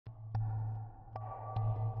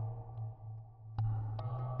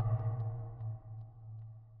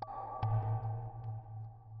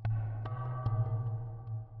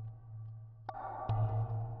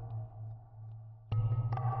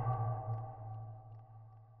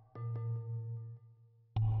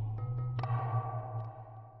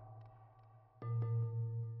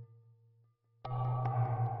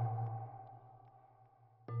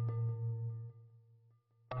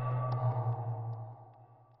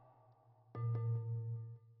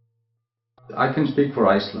I can speak for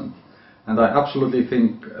Iceland, and I absolutely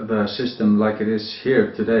think the system like it is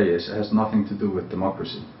here today has nothing to do with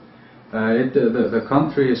democracy. The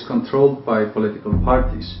country is controlled by political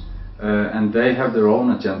parties, and they have their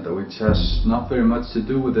own agenda, which has not very much to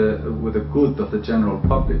do with the good of the general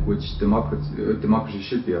public, which democracy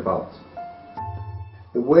should be about.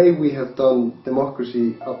 The way we have done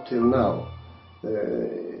democracy up till now,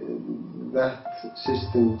 that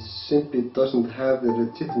system simply doesn't have the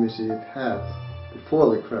legitimacy it had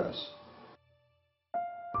before the crash.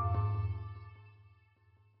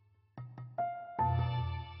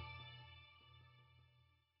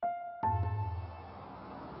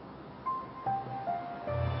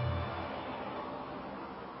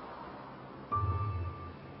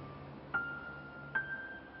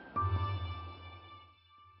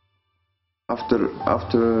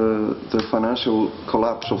 After the financial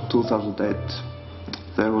collapse of 2008,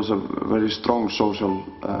 there was a very strong social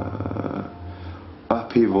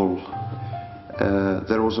upheaval.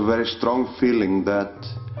 There was a very strong feeling that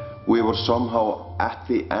we were somehow at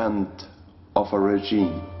the end of a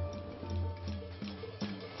regime.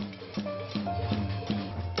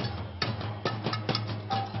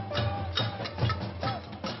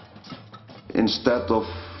 Instead of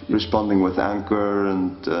responding with anger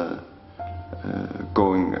and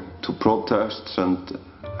going to protests and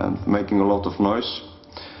making a lot of noise,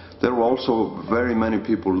 there were also very many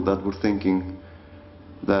people that were thinking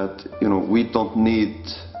that, you know, we don't need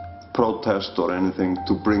protest or anything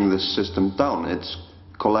to bring this system down. It's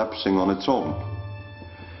collapsing on its own.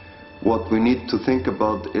 What we need to think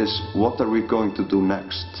about is, what are we going to do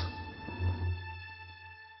next?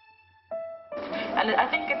 And I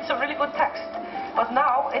think it's a really good text. But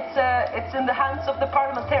now it's in the hands of the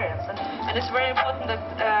parliamentarians, and it's very important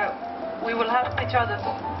that we will help each other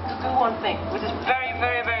to do one thing, which is very,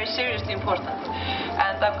 very, very seriously important.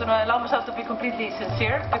 And I'm going to allow myself to be completely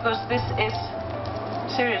sincere, because this is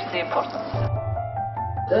seriously important.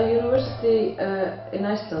 The university in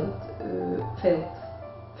Iceland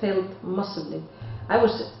failed massively. I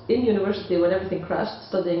was in university when everything crashed,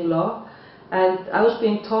 studying law. And I was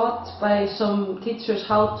being taught by some teachers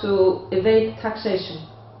how to evade taxation,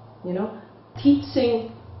 you know.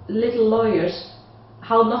 Teaching little lawyers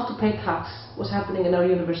how not to pay tax was happening in our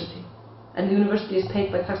university. And the university is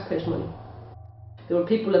paid by taxpayers' money. There were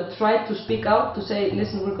people that tried to speak out to say,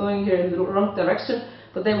 listen, we're going here in the wrong direction,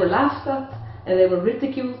 but they were laughed at, and they were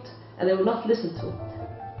ridiculed, and they were not listened to.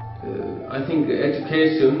 I think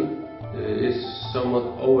education is somewhat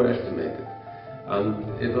overestimated.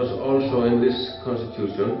 And it was also in this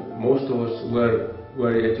constitution, most of us were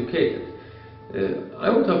very educated. I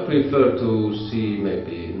would have preferred to see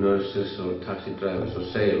maybe nurses or taxi drivers or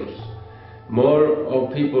sailors, more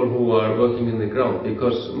of people who are working in the ground,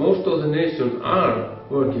 because most of the nation are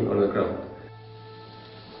working on the ground.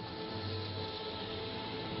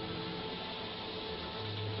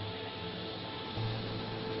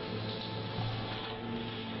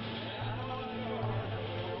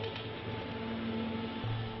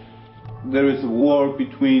 There is a war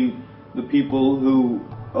between the people who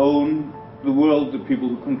own the world, the people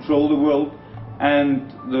who control the world,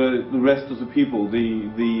 and the rest of the people,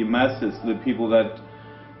 the masses, the people that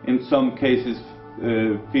in some cases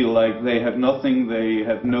feel like they have nothing, they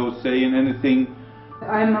have no say in anything.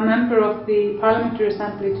 I'm a member of the Parliamentary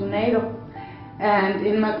Assembly to NATO, and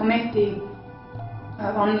in my committee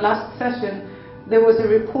on last session there was a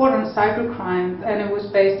report on cybercrime, and it was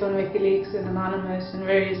based on WikiLeaks and Anonymous and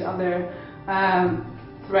various other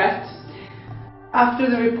threats. After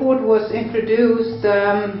the report was introduced,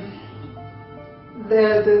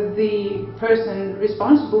 the person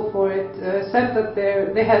responsible for it said that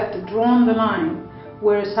they had drawn the line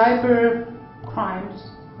where cyber crimes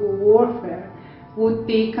or warfare would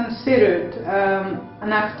be considered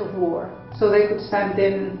an act of war, so they could send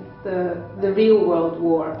in the real world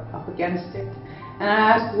war up against it. And I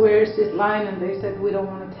asked, where is this line? And they said, we don't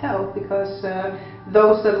want to tell, because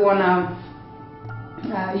those that want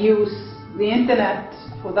to use the internet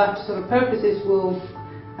for that sort of purposes will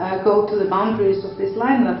go to the boundaries of this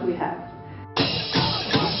line that we have.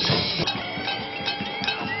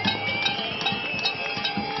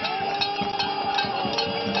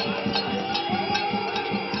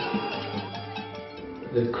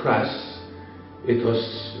 The crash, it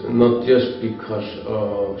was not just because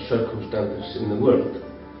of circumstances in the world,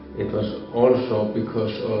 it was also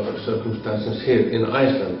because of circumstances here in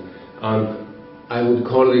Iceland, and I would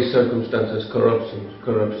call these circumstances corruption.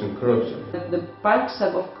 The banks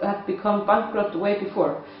have become bankrupt way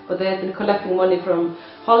before, but they had been collecting money from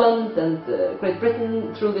Holland and Great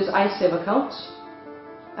Britain through this IceSave accounts,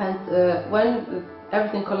 and when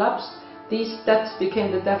everything collapsed, these debts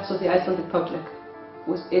became the debts of the Icelandic public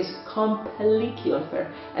is completely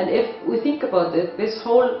unfair. And if we think about it, this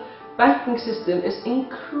whole banking system is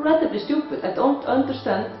incredibly stupid. I don't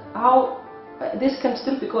understand how this can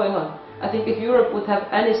still be going on. I think if Europe would have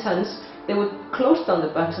any sense, they would close down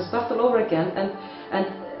the banks and start all over again and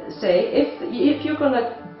say, if you're going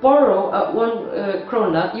to borrow 1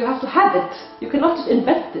 krona, you have to have it. You cannot just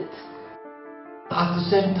invent it. At the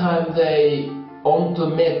same time, they owned the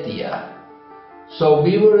media. So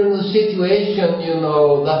we were in a situation, you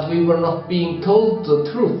know, that we were not being told the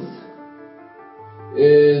truth.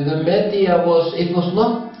 The media it was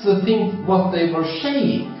not the thing what they were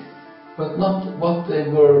saying, but not what they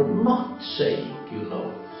were not saying, you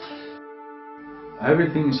know.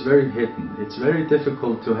 Everything is very hidden. It's very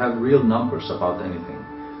difficult to have real numbers about anything.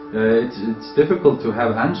 It's difficult to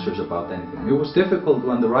have answers about anything. It was difficult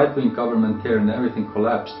when the right-wing government here and everything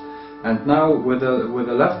collapsed. And now with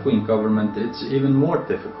a left-wing government, it's even more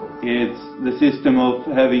difficult. It's the system of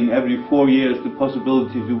having every 4 years the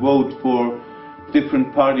possibility to vote for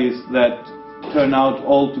different parties that turn out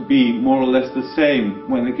all to be more or less the same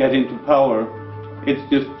when they get into power. It's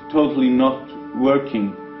just totally not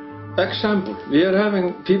working. Example, we are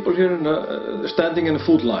having people here standing in a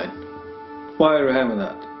food line. Why are we having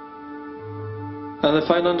that? And the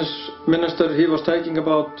finance minister, he was taking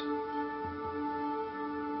about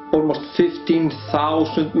almost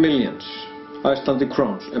 15,000 millions Icelandic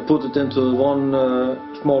crowns and put it into one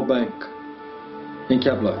small bank in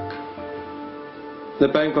Keflavik. The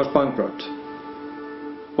bank was bankrupt.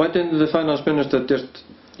 Why didn't the finance minister just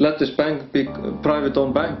let this bank be a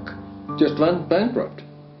private-owned bank? Just went bankrupt.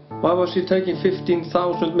 Why was he taking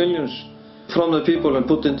 15,000 millions from the people and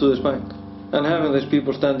put into this bank and having these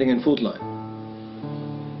people standing in food line?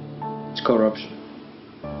 It's corruption.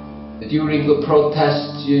 During the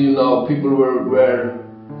protests, you know, people were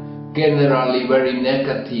generally very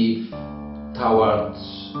negative towards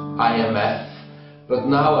IMF, but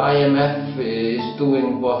now IMF is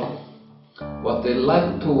doing what they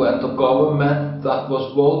like to, and the government that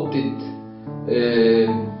was voted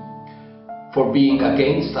for being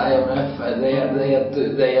against IMF,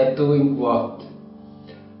 they are doing what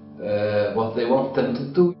they want them to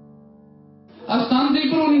do. Að standa í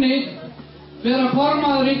brúnni, vera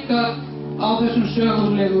formaður ykkar á þessum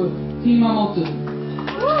sögulegu tímamótum.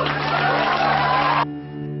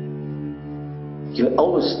 You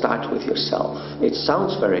always start with yourself. It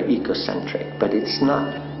sounds very egocentric, but it's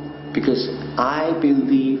not. Because I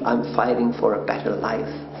believe I'm fighting for a better life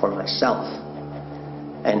for myself.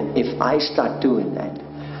 And if I start doing that,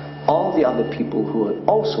 all the other people who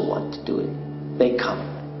also want to do it, they come.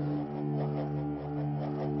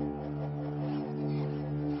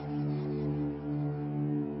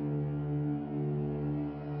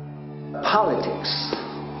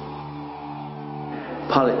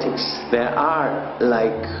 Politics, there are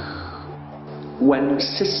like, when a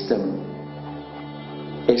system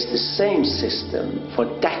is the same system for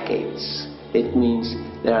decades, it means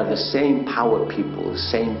there are the same power people,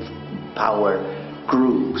 same power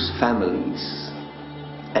groups, families,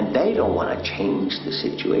 and they don't want to change the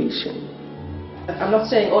situation. I'm not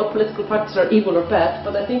saying all political parties are evil or bad,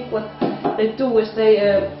 but I think what they do is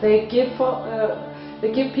they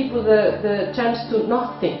give people the chance to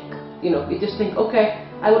not think. You know, you just think, okay,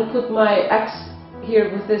 I will put my ex here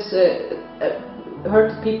with this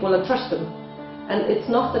hurt people and trust them. And it's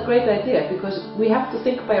not a great idea, because we have to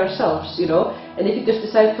think by ourselves, you know. And if you just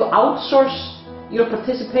decide to outsource your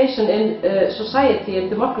participation in society and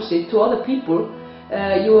democracy to other people,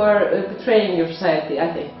 you are betraying your society,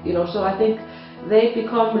 I think. You know, so I think they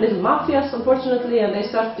become little mafias, unfortunately, and they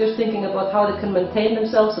start just thinking about how they can maintain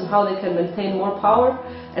themselves and how they can maintain more power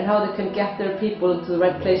and how they can get their people into the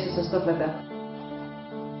right places and stuff like that.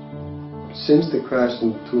 Since the crash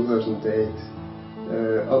in 2008,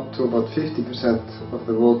 up to about 50% of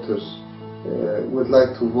the voters would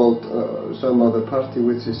like to vote some other party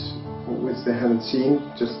which they haven't seen,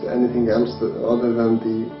 just anything else other than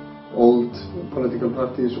the old political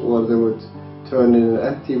parties, or they would turn in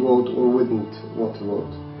an empty vote or wouldn't want to vote.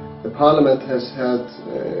 The parliament has had,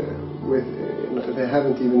 they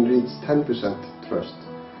haven't even reached 10% trust.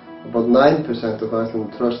 About 9% of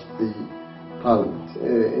Iceland trust the parliament.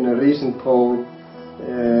 In a recent poll,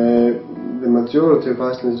 the majority of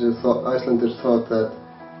Icelanders thought that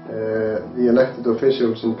the elected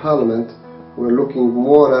officials in parliament were looking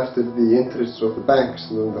more after the interests of the banks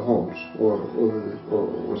than the homes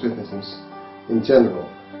or citizens in general.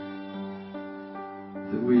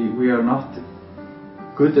 We are not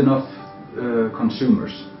good enough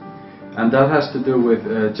consumers, and that has to do with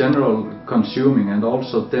general consuming and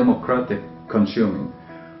also democratic consuming.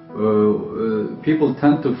 people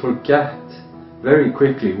tend to forget very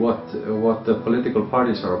quickly what the political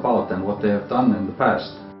parties are about and what they have done in the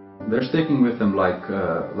past. They're sticking with them like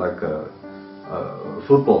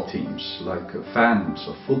football teams, like fans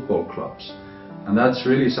of football clubs, and that's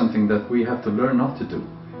really something that we have to learn not to do.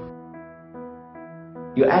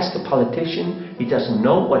 You ask a politician, he doesn't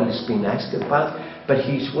know what he's being asked about, but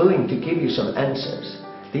he's willing to give you some answers.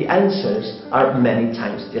 The answers are many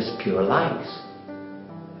times just pure lies.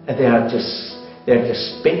 And they're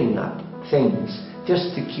just spinning up things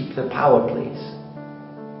just to keep the power place.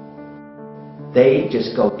 They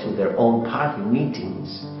just go to their own party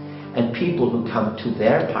meetings, and people who come to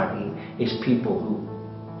their party is people who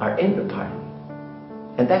are in the party.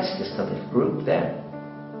 And that's just a little group there.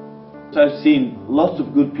 I've seen lots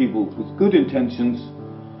of good people with good intentions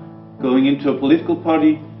going into a political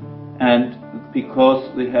party, and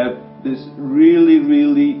because they have this really,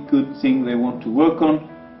 really good thing they want to work on,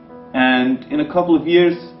 and in a couple of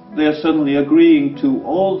years they are suddenly agreeing to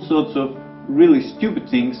all sorts of really stupid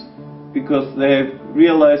things because they have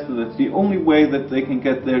realized that it's the only way that they can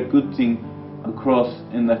get their good thing across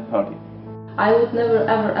in that party. I would never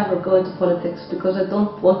ever go into politics because I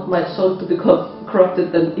don't want my soul to become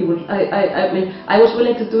corrupted and evil. I mean, I was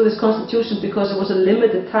willing to do this constitution because it was a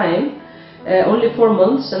limited time, only 4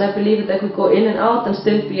 months, and I believed that I could go in and out and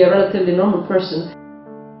still be a relatively normal person.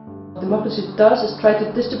 What democracy does is try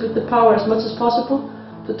to distribute the power as much as possible,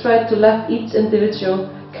 to try to let each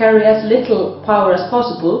individual carry as little power as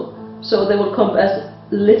possible, so they will come as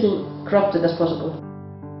little corrupted as possible.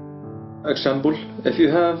 Example, if you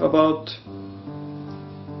have about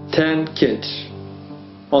 10 kids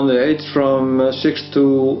on the age from 6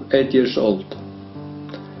 to 8 years old,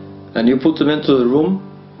 and you put them into the room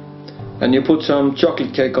and you put some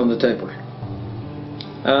chocolate cake on the table,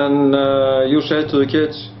 and you say to the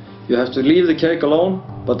kids, you have to leave the cake alone,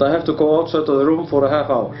 but I have to go outside of the room for a half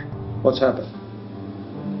hour. What's happened?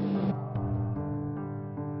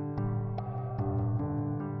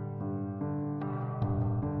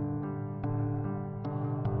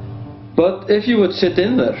 But if you would sit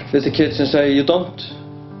in there with the kids and say,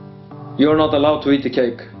 you're not allowed to eat the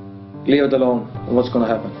cake, leave it alone, and what's going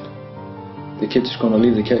to happen? The kids are going to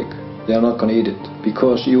leave the cake. They are not going to eat it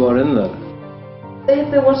because you are in there.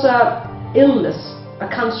 If there was a illness, a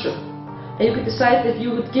cancer, and you could decide if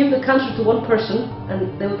you would give the cancer to one person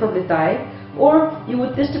and they would probably die, or you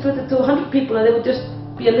would distribute it to 100 people and they would just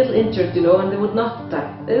be a little injured, you know, and they would not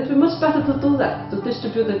die. It would be much better to do that, to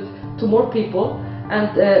distribute it to more people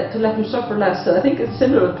and to let them suffer less. So I think it's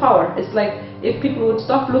similar with power. It's like if people would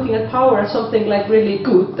stop looking at power as something like really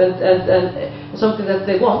good and something that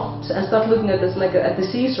they want, and start looking at it as like a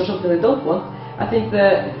disease or something they don't want, I think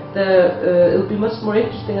it would be much more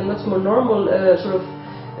interesting and much more normal sort of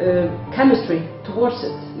chemistry towards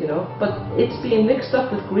it, you know. But it's being mixed up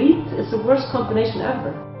with greed. It's the worst combination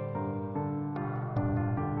ever.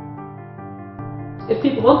 If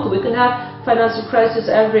people want to, we can have financial crisis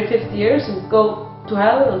every 50 years and go to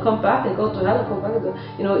hell and come back and go to hell and come back.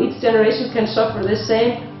 You know, each generation can suffer the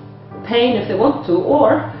same pain if they want to,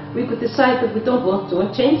 or we could decide that we don't want to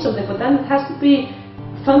and change something, but then it has to be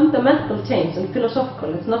fundamental change and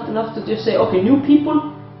philosophical. It's not enough to just say, okay, new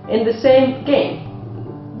people in the same game.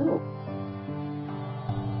 No.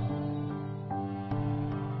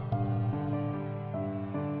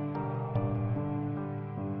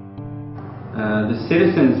 The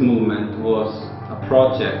citizens movement was a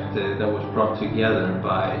project that was brought together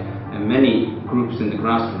by many groups in the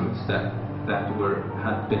grassroots that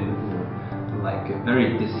had been like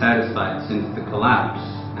very dissatisfied since the collapse,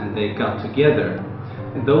 and they got together.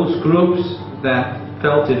 Those groups that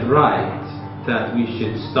felt it right that we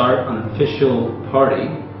should start an official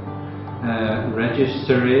party,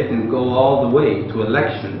 register it and go all the way to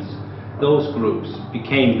elections, those groups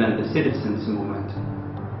became then the citizens movement.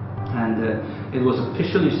 And it was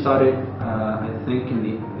officially started, I think, in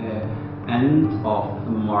the end of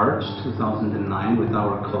March 2009 with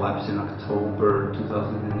our collapse in October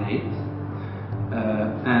 2008.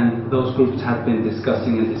 And those groups have been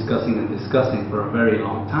discussing for a very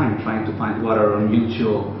long time, trying to find what are our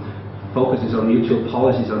mutual focuses, our mutual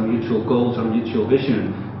policies, our mutual goals, our mutual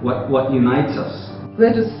vision, what unites us. We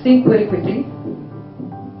had to think very quickly.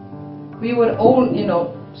 We were all, you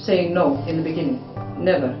know, saying no in the beginning.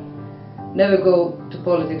 Never go to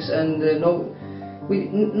politics, and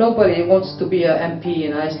nobody wants to be an MP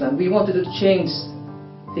in Iceland. We wanted to change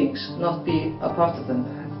things, not be a part of them.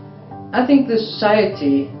 I think the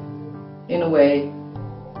society, in a way,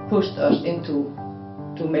 pushed us into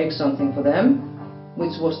to make something for them,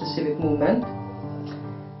 which was the civic movement.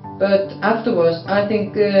 But afterwards, I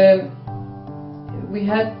think we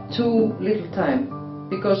had too little time,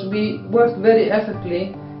 because we worked very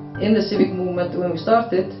effectively in the civic movement when we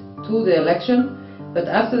started to the election, but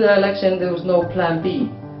after the election there was no plan B.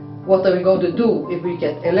 What are we going to do if we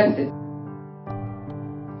get elected?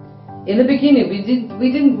 In the beginning we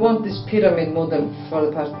didn't want this pyramid model for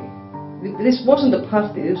the party. This wasn't a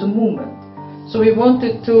party, it was a movement. So we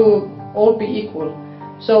wanted to all be equal.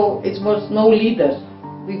 So it was no leader.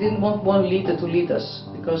 We didn't want one leader to lead us,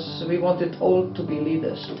 because we wanted all to be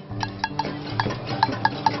leaders.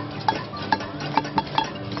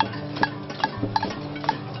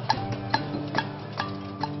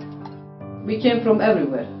 We came from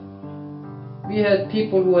everywhere. We had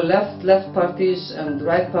people who were left parties and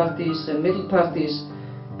right parties and middle parties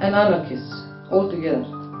and anarchists all together.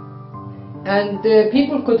 And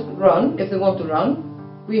people could run if they want to run.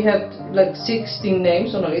 We had like 16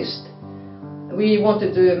 names on a list. We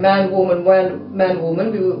wanted man, woman, man,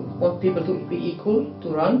 woman. We want people to be equal to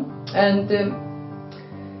run. And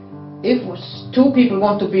if two people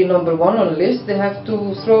want to be number one on a list, they have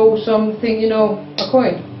to throw something, you know, a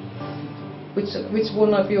coin. Which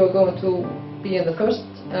one of you are going to be in the first?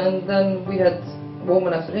 And then we had a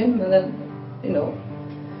woman after him, and then, you know.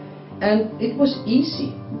 And it was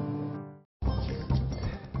easy.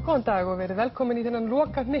 Góðan dag og verið velkomin í þennan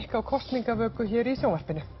lokahnykk á kosningavöku hér í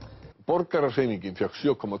sjónvarpinu. Borgarahreyfingin fékk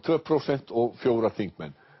 7,2% og 4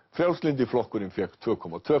 þingmenn. Frjálslyndi flokkurinn fékk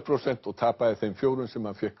 2,2% og tapaði þeim 4 sem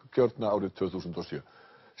hann fékk kjörna árið 2007.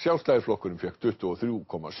 Sjálfstæðisflokkurinn fékk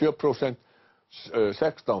 23,7%,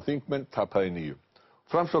 16 þingmenn, tapaði 9.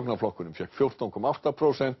 Framsóknarflokkurinn fékk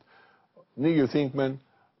 14,8%, 9 þingmenn,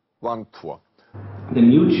 vann 2. The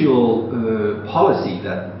mutual policy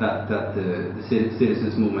that the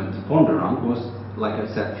citizens movement formed around was, like I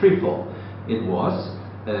said, threefold. It was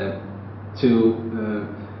to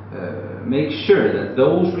make sure that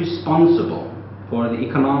those responsible for the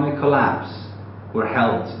economic collapse were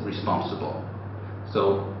held responsible.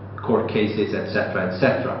 So court cases, etc.,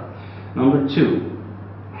 etc. Number 2,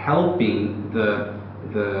 helping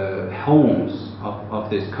the homes of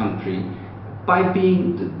this country by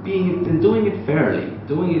doing it fairly,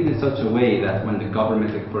 doing it in such a way that when the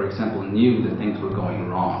government, for example, knew that things were going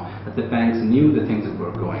wrong, that the banks knew that things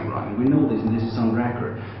were going wrong, and we know this, and this is on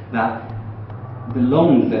record, that the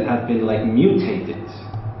loans that had been like mutated,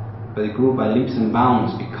 but they grew by leaps and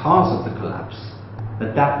bounds because of the collapse,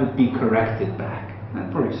 that would be corrected back,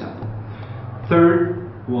 for example.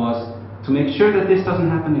 Third was to make sure that this doesn't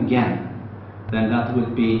happen again. Then that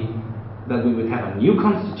would be that we would have a new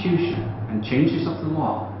constitution and changes of the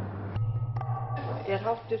law.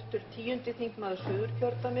 Háttvirtur 10. þingmaður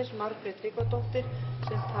Suðurkjördæmis, Margrét Tryggvadóttir,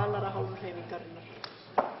 sem talar af hálfu hreyfingarinnar.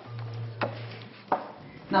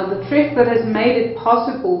 Now the trick that has made it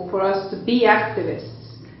possible for us to be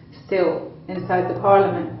activists still inside the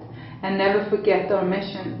parliament and never forget our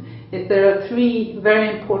mission is there are 3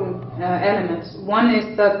 very important elements. One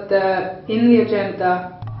is that in the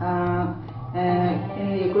agenda, in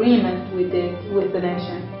the agreement we did with the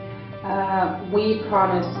nation, we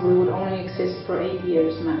promised we would only exist for 8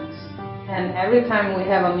 years max. And every time we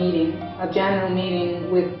have a meeting, a general meeting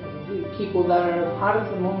with people that are part of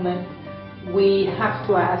the movement, we have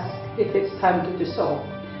to ask if it's time to dissolve.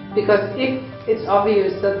 Because if it's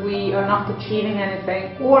obvious that we are not achieving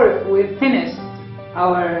anything, or if we've finished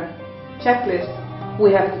our checklist,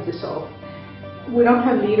 we have to dissolve. We don't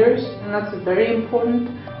have leaders, and that's very important.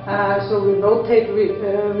 So we rotate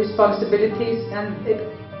responsibilities, and it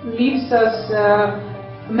leaves us,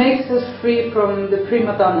 makes us free from the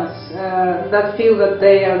prima donnas that feel that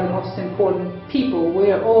they are the most important people.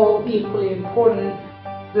 We are all equally important.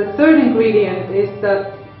 The third ingredient is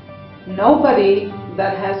that nobody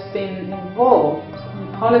that has been involved in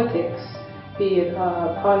politics, be it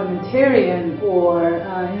a parliamentarian or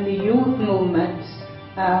in the youth movements,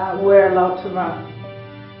 were allowed to run.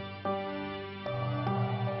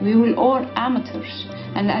 We were all amateurs,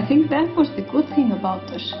 and I think that was the good thing about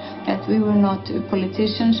us, that we were not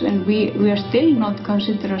politicians, and we are still not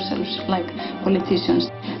consider ourselves like politicians.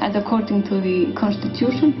 And according to the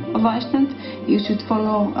constitution of Iceland, you should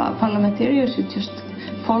follow parliamentarian, should just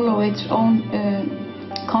follow its own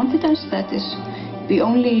confidence. That is the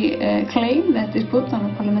only claim that is put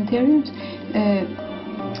on parliamentarians.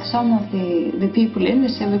 Some of the people in the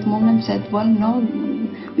civic movement said, well, no,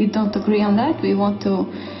 we don't agree on that. We want to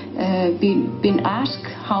be asked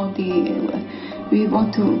how we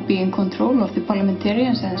want to be in control of the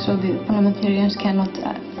parliamentarians, and so the parliamentarians cannot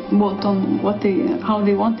vote on how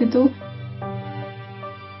they want to do.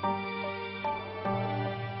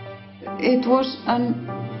 It was an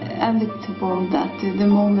inevitable that the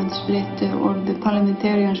movement split or the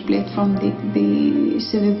parliamentarian split from the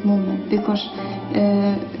civic movement, because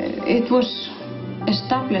it was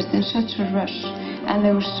established in such a rush, and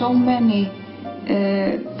there were so many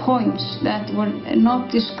points that were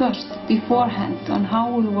not discussed beforehand on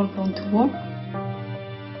how we were going to work.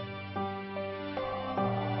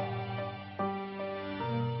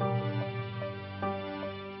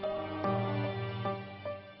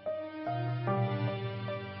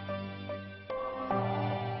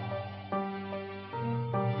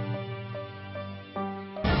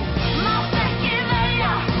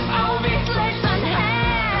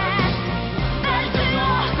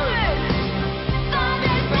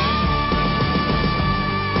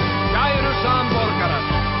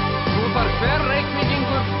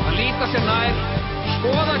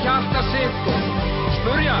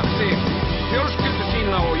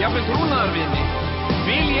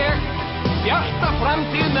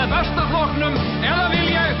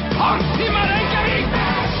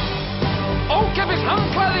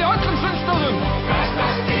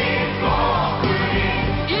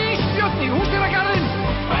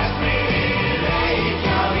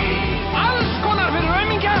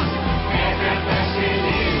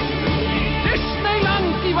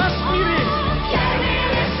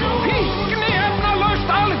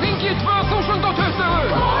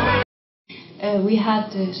 We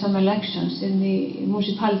had some elections in the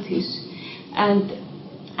municipalities, and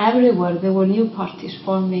everywhere there were new parties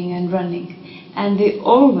forming and running, and they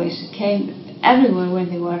always came everywhere when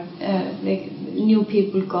they were new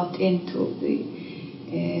people got into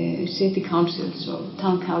the city councils or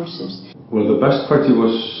town councils. Well, the Best Party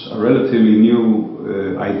was a relatively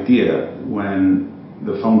new idea when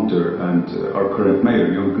the founder and our current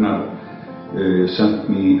mayor, Yolanda, sent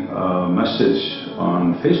me a message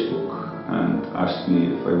on Facebook and asked me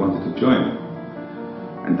if I wanted to join.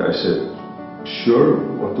 And I said, sure,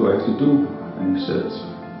 what do I have to do? And he said,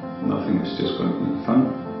 nothing, it's just going to be fun.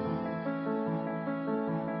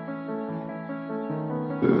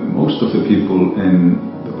 Most of the people in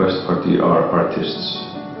the Best Party are artists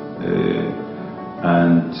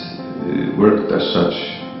and worked as such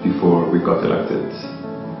before we got elected.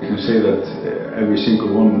 You can say that every single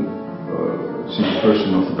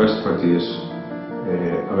person of the Best Party is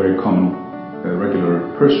a very common, regular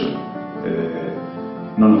person.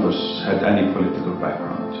 None of us had any political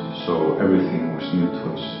background, so everything was new to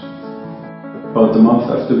us. About a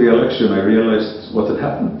month after the election, I realized what had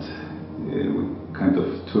happened. We kind of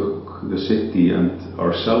took the city and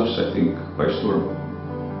ourselves, I think, by storm.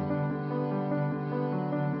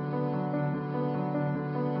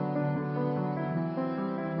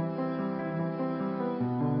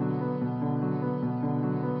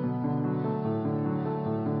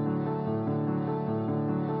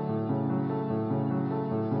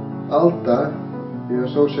 ALDA, the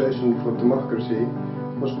Association for Democracy,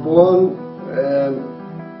 was born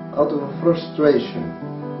out of a frustration.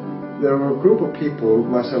 There were a group of people,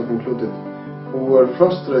 myself included, who were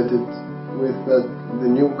frustrated with the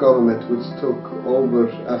new government which took over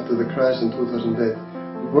after the crash in 2008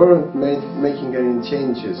 weren't making any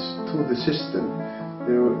changes to the system.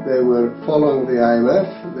 They were following the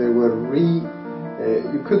IMF, they were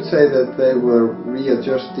you could say that they were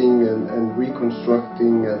readjusting and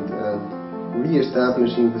reconstructing and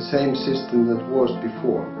re-establishing the same system that was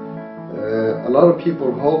before. A lot of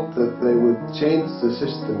people hoped that they would change the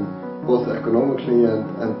system both economically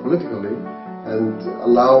and politically and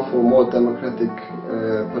allow for more democratic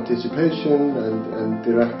participation and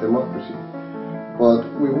direct democracy. But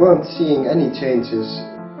we weren't seeing any changes.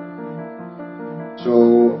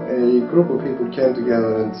 So a group of people came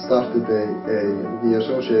together and started the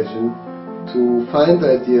association to find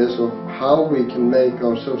ideas of how we can make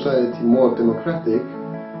our society more democratic,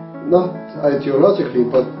 not ideologically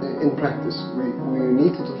but in practice. We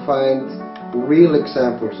needed to find real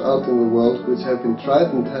examples out in the world which have been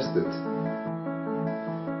tried and tested.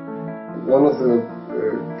 One of the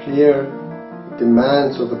clear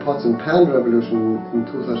demands of the pots and pan revolution in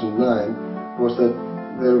 2009 was that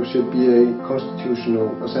there should be a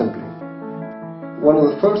constitutional assembly. One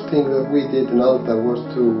of the first things that we did in ALDA was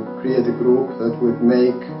to create a group that would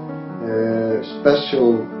make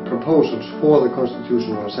special proposals for the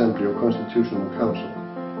constitutional assembly or constitutional council.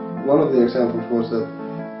 One of the examples was that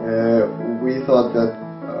we thought that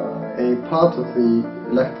a part of the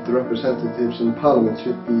elected representatives in parliament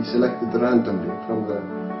should be selected randomly from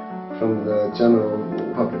the general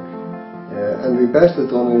public. And we based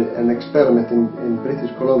it on an experiment in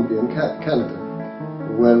British Columbia in Canada,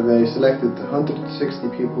 where they selected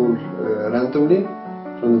 160 people randomly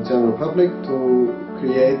from the general public to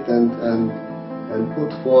create and and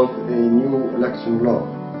put forth a new election law.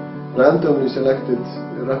 Randomly selected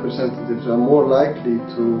representatives are more likely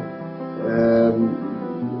to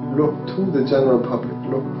look to the general public,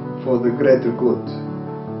 look for the greater good.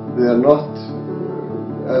 They are not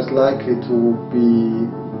as likely to be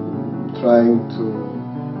trying to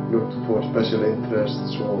look for special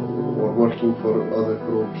interests or working for other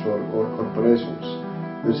groups or corporations.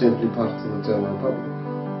 They're simply part of the general public.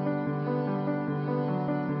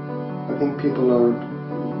 I think people are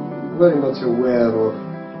very much aware of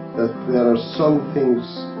that there are some things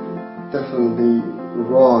definitely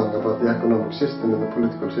wrong about the economic system and the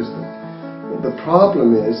political system. The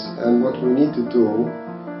problem is, and what we need to do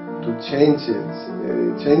to change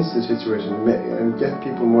the situation and get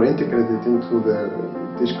people more integrated into the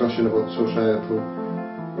discussion about societal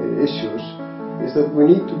issues, is that we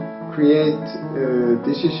need to create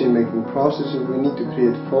decision-making processes, we need to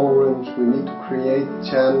create forums, we need to create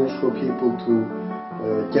channels for people to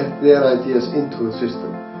get their ideas into the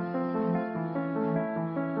system.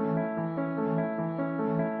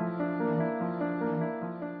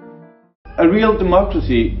 A real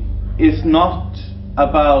democracy is not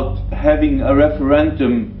about having a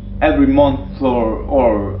referendum every month or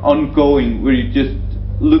ongoing, where you just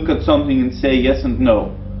look at something and say yes and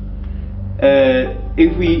no.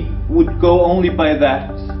 If we would go only by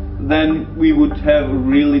that, then we would have a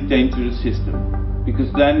really dangerous system,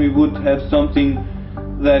 because then we would have something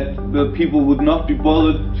that the people would not be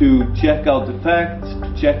bothered to check out the facts,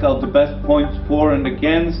 to check out the best points for and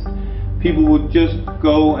against. People would just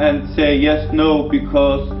go and say yes, no,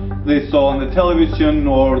 because they saw on the television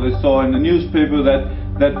or they saw in the newspaper that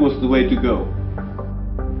that was the way to go.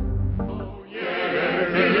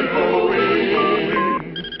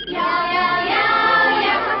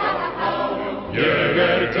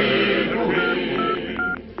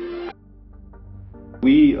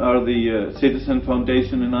 We are the Citizen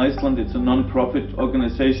Foundation in Iceland. It's a non-profit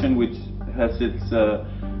organization which has its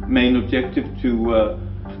main objective to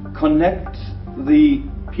connect the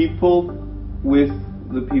people with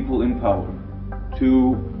the people in power,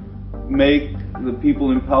 to make the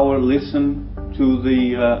people in power listen to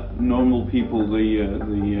the normal people,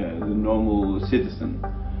 the normal citizen.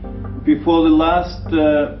 Before the last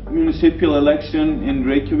municipal election in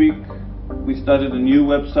Reykjavik, we started a new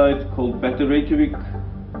website called Better Reykjavik.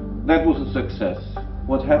 That was a success.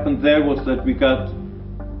 What happened there was that we got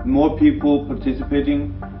more people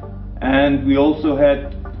participating, and we also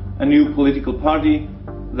had a new political party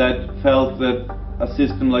that felt that a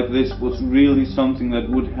system like this was really something that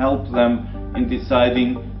would help them in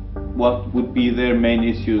deciding what would be their main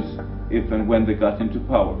issues if and when they got into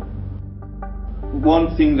power.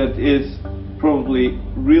 One thing that is probably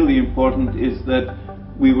really important is that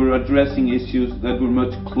we were addressing issues that were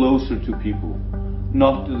much closer to people,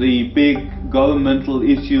 not the big governmental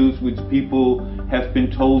issues which people have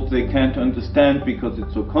been told they can't understand because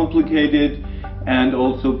it's so complicated, and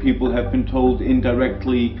also people have been told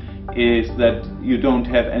indirectly is that you don't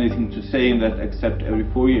have anything to say in that except every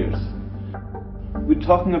 4 years. We're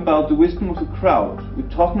talking about the wisdom of the crowd. We're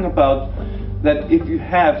talking about that if you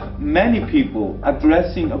have many people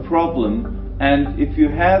addressing a problem, and if you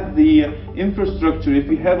have the infrastructure, if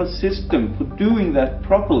you have a system for doing that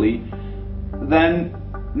properly, then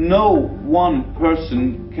no one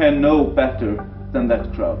person can know better than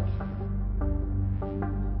that crowd.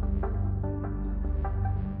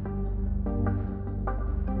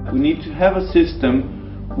 We need to have a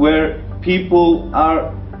system where people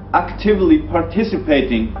are actively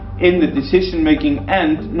participating in the decision-making,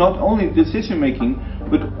 and not only decision-making,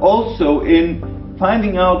 but also in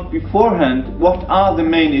finding out beforehand what are the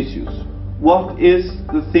main issues. What is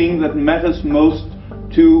the thing that matters most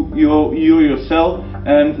to you yourself,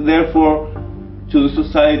 and therefore to the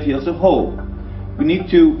society as a whole. We need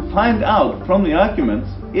to find out from the arguments,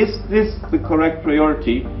 is this the correct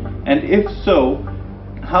priority, and if so,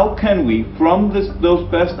 how can we, from those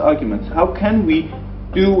best arguments, how can we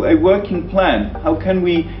do a working plan? How can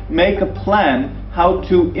we make a plan how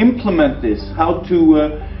to implement this, how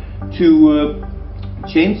to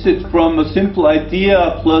change it from a simple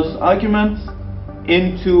idea plus arguments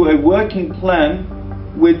into a working plan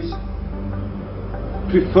which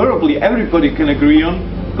preferably everybody can agree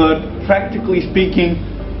on, but practically speaking,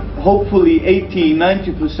 hopefully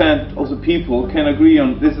 80–90% of the people can agree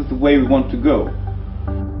on this is the way we want to go.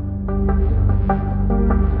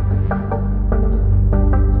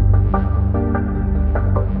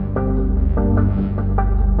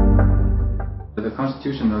 The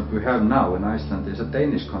constitution that we have now in Iceland is a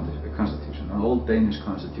Danish constitution, an old Danish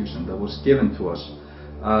constitution that was given to us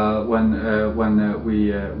when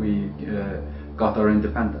we got our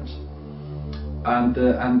independence. And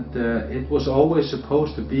it was always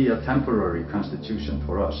supposed to be a temporary constitution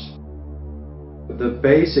for us. The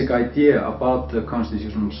basic idea about the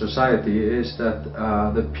constitutional society is that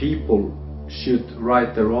the people should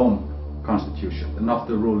write their own constitution, not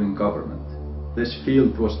the ruling government. This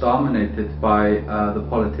field was dominated by the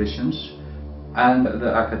politicians and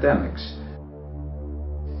the academics.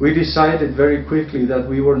 We decided very quickly that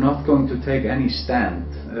we were not going to take any stand.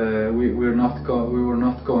 We were not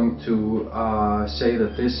going to say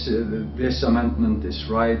that this amendment is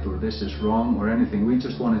right or this is wrong or anything. We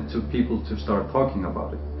just wanted people to start talking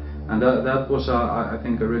about it. And that was, I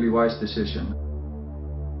think, a really wise decision.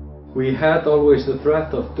 We had always the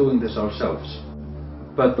threat of doing this ourselves.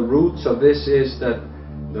 But the roots of this is that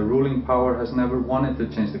the ruling power has never wanted to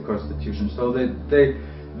change the constitution. So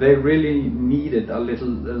they really needed a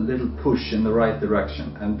little push in the right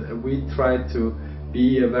direction, and we tried to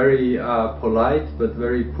be very polite but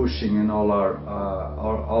very pushing in all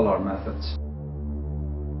our methods.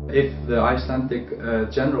 If the Icelandic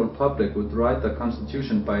general public would write a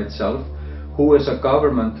constitution by itself, who is a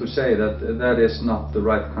government to say that that is not the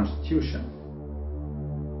right constitution?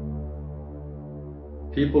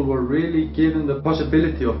 People were really given the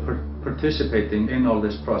possibility of participating in all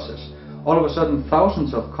this process. All of a sudden,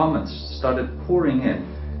 thousands of comments started pouring in,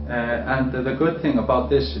 and the good thing about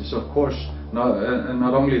this is, of course,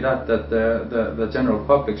 not only that the general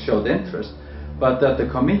public showed interest, but that the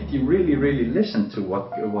committee really listened to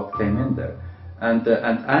what came in there, and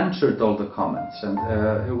answered all the comments, and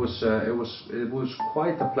it was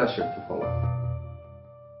quite a pleasure to follow.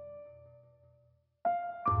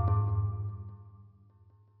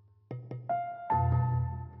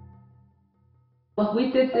 What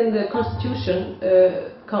we did in the Constitution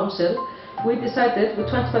Council, we decided with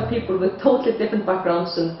 25 people with totally different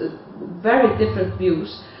backgrounds and very different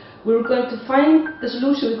views, we were going to find the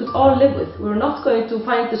solution we could all live with. We were not going to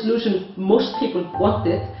find the solution most people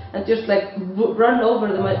wanted and just like run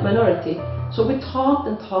over the minority. So we talked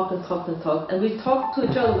and talked and talked and talked, and we talked to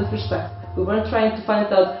each other with respect. We weren't trying to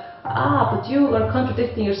find out, but you are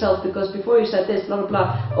contradicting yourself because before you said this, blah blah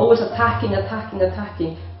blah, always attacking.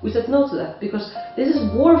 We said no to that, because this is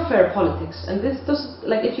warfare politics, and this doesn't,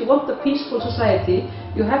 like, if you want a peaceful society,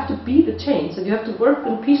 you have to be the change, and you have to work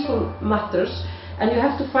in peaceful matters, and you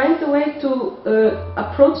have to find a way to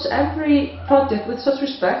approach every project with such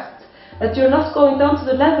respect that you're not going down to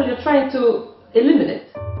the level you're trying to eliminate.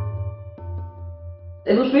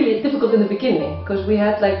 It was really difficult in the beginning, because we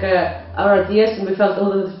had like our ideas and we felt,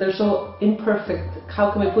 oh, they're so imperfect, how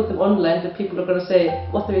can we put them online that people are going to say,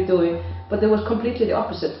 what are we doing? But it was completely the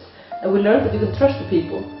opposite. And we learned that you can trust the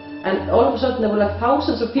people. And all of a sudden there were like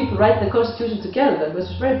thousands of people writing the constitution together, which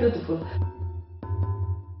was very beautiful.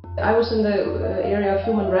 I was in the area of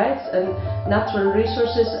human rights and natural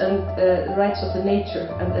resources and rights of the nature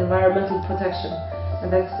and environmental protection. And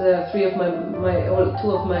that's two of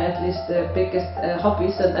my at least biggest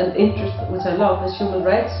hobbies and interests, which I love, is human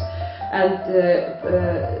rights and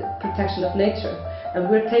protection of nature. And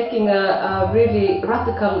we're taking a really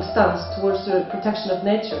radical stance towards the protection of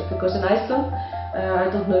nature, because in Iceland, I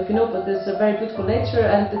don't know if you know, but there's a very beautiful nature,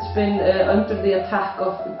 and it's been under the attack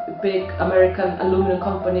of big American aluminum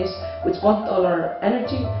companies which want all our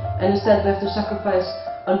energy, and instead we have to sacrifice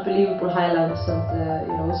unbelievable highlands, and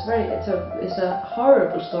you know, it's a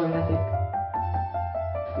horrible story, I think.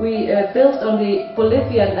 We built on the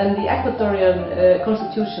Bolivian and the Ecuadorian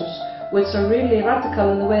constitutions, which are really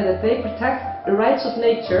radical in the way that they protect the rights of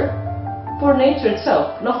nature for nature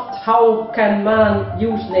itself, not how can man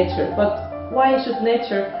use nature, but why should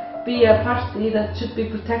nature be a party that should be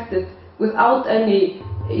protected without any,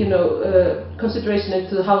 you know, consideration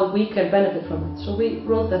into how we can benefit from it. So we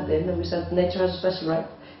wrote that in, and we said nature has a special right.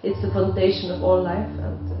 It's the foundation of all life.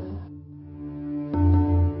 And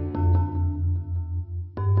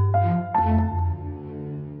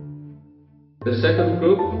the second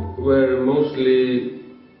group were mostly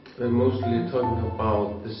talking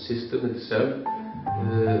about the system itself.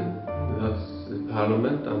 That's the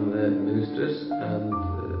parliament and the ministers and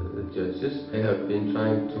the judges. They have been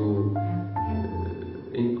trying to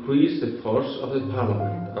increase the force of the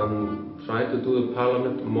parliament and try to do the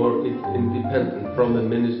parliament more independent from the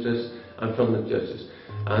ministers and from the judges.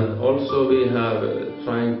 And also we have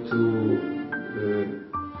trying to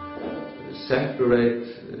separate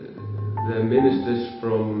the ministers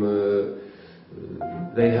from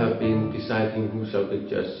they have been deciding who shall be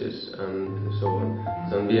judges and so on.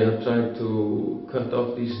 And we are trying to cut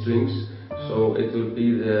off these strings, so it will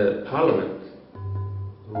be the parliament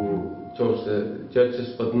who chose the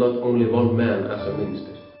judges, but not only one man as a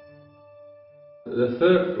minister. The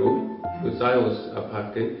third group, which I was a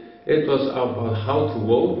part in, It was about how to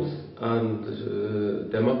vote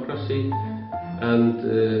and democracy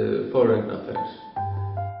and foreign affairs.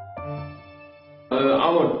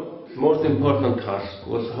 Our most important task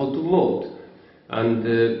was how to vote. And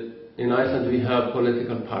in Iceland we have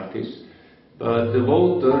political parties, but the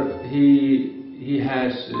voter, he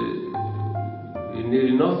has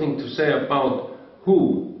nearly nothing to say about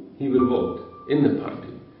who he will vote in the party.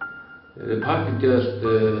 The party just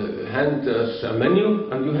hands us a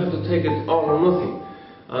menu and you have to take it all or nothing.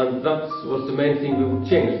 And that was the main thing we would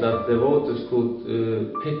change, that the voters could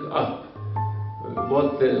pick up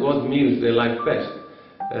what meals they like best.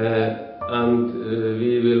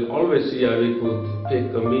 We will always see how we could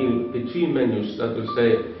pick a meal between menus that will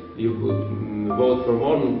say you could vote for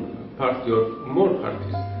one party or more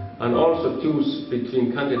parties, and also choose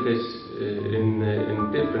between candidates in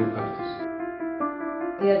different parties.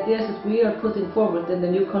 The ideas that we are putting forward in the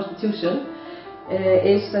new constitution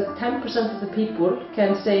is that 10% of the people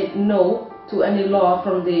can say no to any law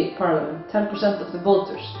from the parliament, 10% of the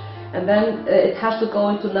voters. And then it has to go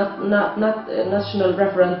into national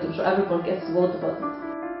referendum, so everyone gets to vote about it.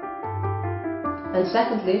 And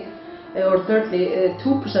secondly, or thirdly,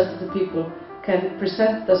 2% of the people can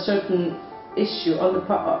present a certain issue on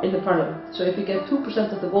in the parliament. So if you get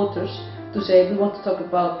 2% of the voters to say we want to talk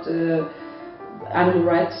about animal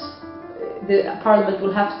rights, the parliament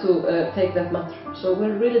will have to take that matter. So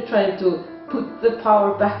we're really trying to put the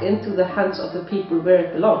power back into the hands of the people where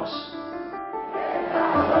it belongs.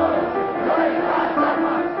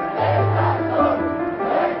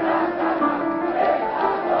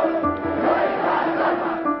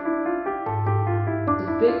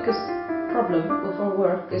 The biggest problem of our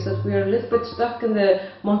work is that we are a little bit stuck in the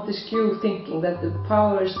Montesquieu thinking that the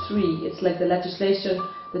power is three. It's like the legislation,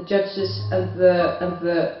 the judges and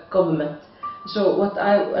the government. So what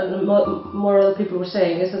I and more other people were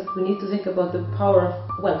saying is that we need to think about the power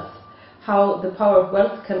of wealth, how the power of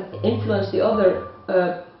wealth can influence the other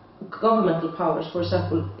governmental powers. For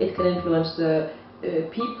example, it can influence the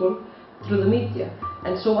people through the media.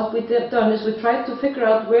 And so what we've done is we tried to figure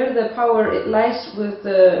out where the power lies with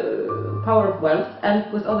the power of wealth and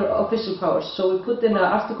with other official powers. So we put in an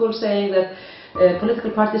article saying that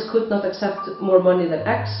political parties could not accept more money than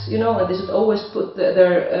X, you know, and they should always put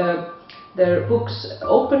their books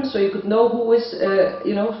open so you could know who is,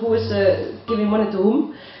 giving money to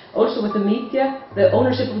whom. Also with the media, the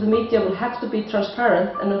ownership of the media will have to be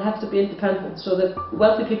transparent and will have to be independent, so that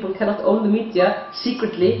wealthy people cannot own the media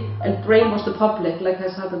secretly and brainwash the public like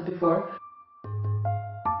has happened before.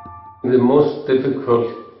 The most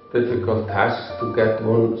difficult task to get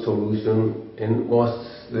one solution in was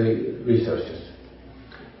the researches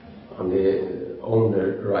on the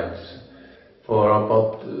owner rights. For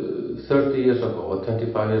about 30 years ago, or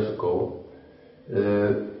 25 years ago,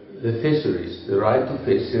 the fisheries, the right to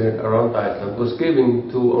fish around Iceland was given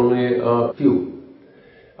to only a few.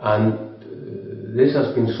 And this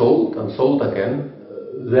has been sold and sold again.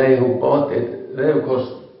 They who bought it, they of course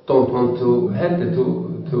don't want to hand it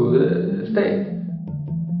to the state.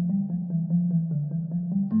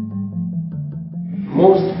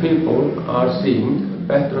 Most people are seeing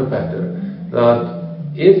better and better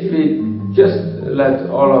that if we just let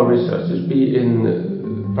all our researches be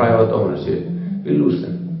in private ownership, we lose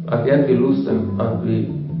them. At the end we lose them and we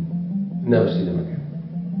never see them again.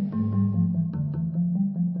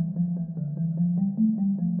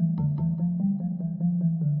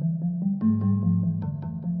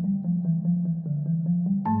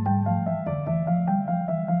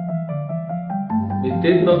 We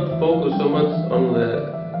did not focus so much on the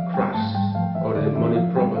crash or the money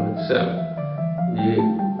problem itself. We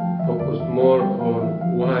focused more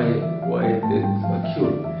on why it did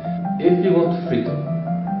occur. If you want freedom,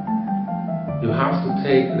 you have to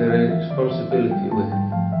take the responsibility with it.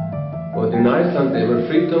 But in Iceland there was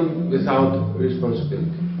freedom without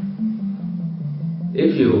responsibility.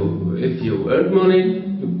 If you earned money,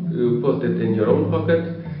 you put it in your own pocket.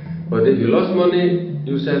 But if you lost money,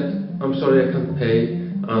 you said, I'm sorry, I can't pay,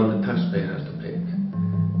 and the taxpayer has to pay it.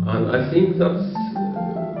 And I think that's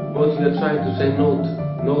what we are trying to say no to.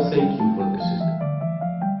 No thank you for this system.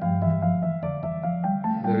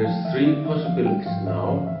 There is three possibilities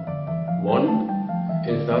now. One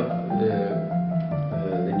is that the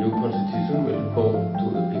new constitution will go to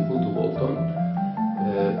the people to vote on.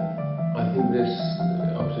 I think this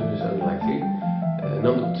option is unlikely.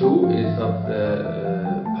 Number two is that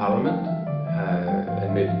the parliament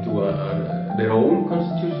maybe do their own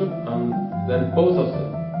constitution, and then both of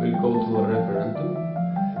them will go to a referendum.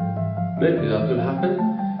 Maybe that will happen.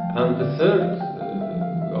 And the third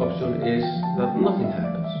option is that nothing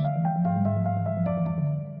happens.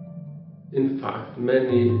 in fact,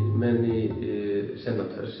 many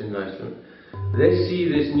senators in Iceland, they see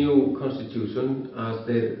this new constitution as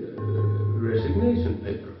their resignation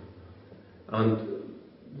paper, and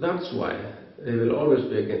that's why they will always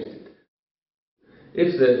be against it.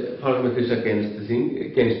 If the parliament is against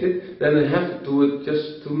it, then they have to do it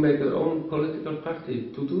just to make their own political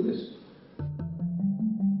party to do this.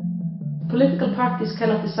 Political parties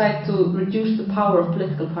cannot decide to reduce the power of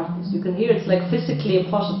political parties. You can hear it's like physically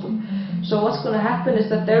impossible. So what's going to happen is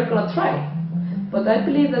that they're going to try. But I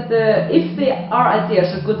believe that if our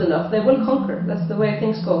ideas are good enough, they will conquer. That's the way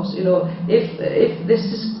things go. You know, if this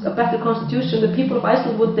is a better constitution, the people of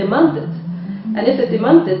Iceland would demand it. And if they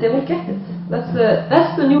demand it, they will get it. That's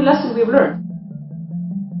the new lesson we've learned.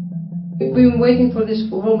 We've been waiting for this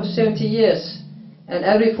for almost 70 years. And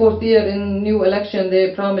every fourth year in new election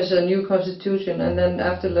they promise a new constitution, and then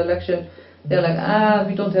after the election they're like,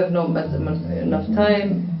 we don't have enough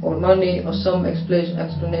time or money or some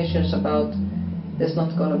explanations about there's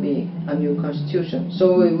not going to be a new constitution.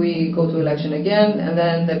 So we go to election again, and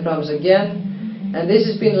then they promise again, and this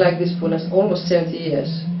has been like this for almost 70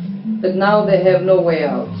 years. But now they have no way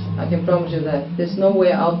out. I can promise you that. There's no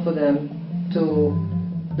way out for them to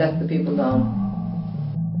let the people down.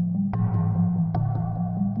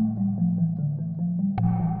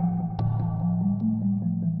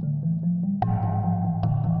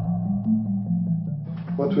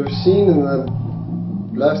 What we've seen in the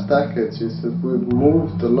last decades is that we've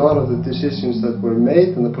moved a lot of the decisions that were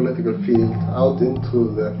made in the political field out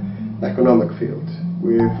into the economic field.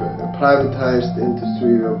 We've privatized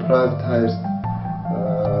industry, we've privatized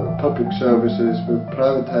public services, we've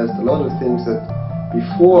privatized a lot of things that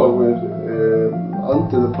before were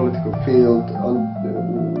under the political field,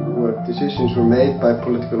 where decisions were made by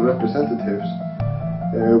political representatives,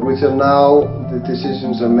 which are now the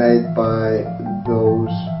decisions are made by those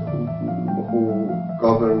who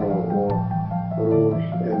govern or rule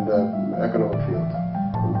in the economic field.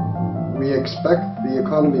 We expect the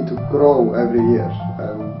economy to grow every year,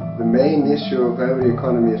 and the main issue of every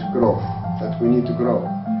economy is growth, that we need to grow.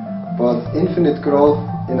 But infinite growth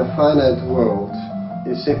in a finite world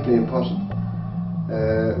is simply impossible.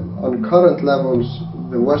 On current levels,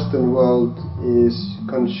 the Western world is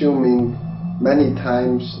consuming many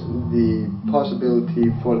times the possibility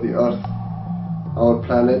for the Earth, our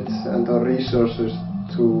planet, and our resources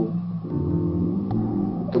to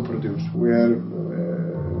produce. We are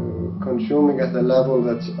consuming at a level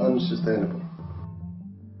that's unsustainable.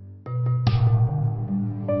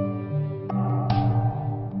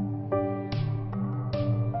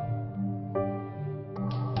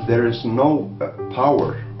 There is no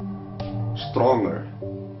power stronger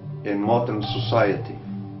in modern society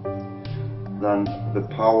than the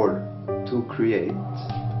power to create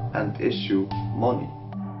and issue money.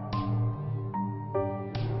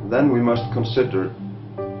 Then we must consider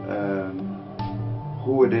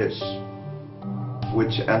who it is,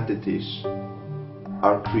 which entities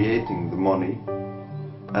are creating the money,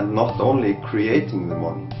 and not only creating the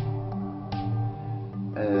money,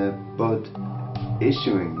 but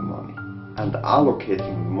issuing the money and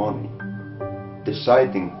allocating the money,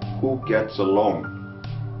 deciding who gets a loan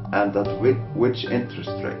and at which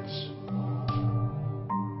interest rates.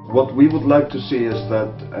 What we would like to see is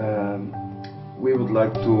that we would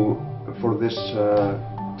like for this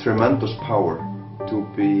tremendous power to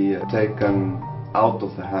be taken out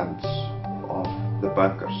of the hands of the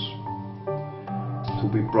bankers, to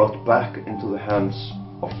be brought back into the hands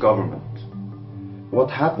of government. What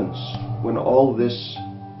happens when all this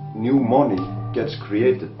new money gets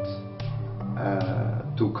created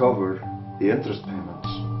to cover the interest payments?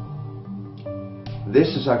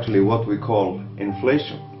 This is actually what we call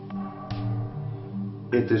inflation.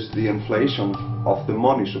 It is the inflation of the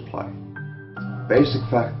money supply. Basic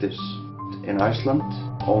fact is, in Iceland,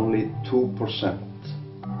 only 2%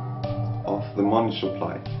 of the money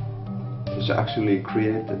supply is actually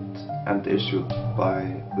created and issued by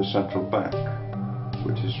the central bank,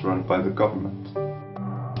 which is run by the government.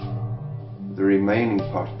 The remaining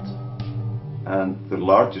part, and the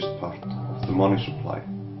largest part of the money supply,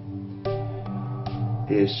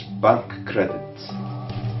 is bank credit,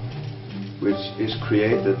 which is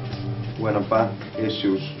created when a bank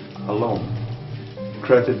issues a loan.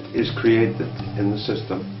 Credit is created in the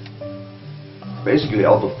system, basically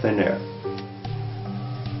out of thin air.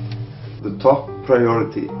 The top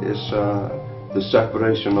priority is the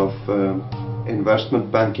separation of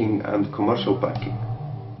investment banking and commercial banking.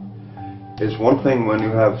 It's one thing when you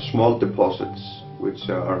have small deposits, which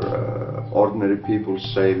are ordinary people's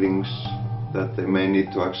savings that they may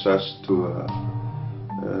need to access to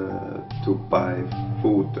buy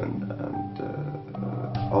food and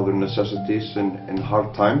other necessities in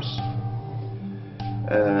hard times.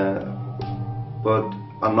 But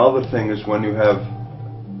another thing is when you have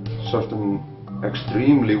certain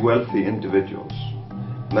extremely wealthy individuals,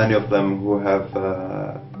 many of them who have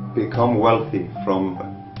become wealthy from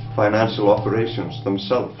financial operations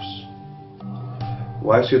themselves.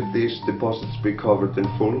 Why should these deposits be covered in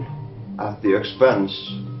full at the expense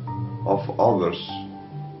of others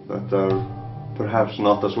that are perhaps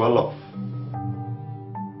not as well off?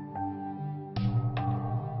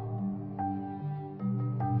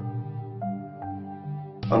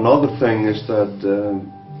 Another thing is that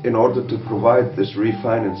in order to provide this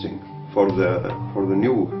refinancing for the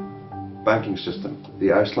new banking system,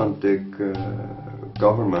 the Icelandic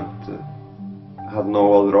government had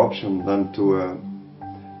no other option than to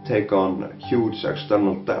take on huge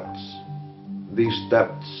external debts. These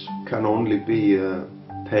debts can only be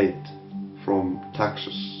paid from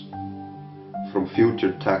taxes, from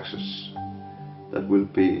future taxes that will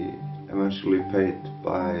be eventually paid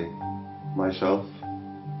by myself,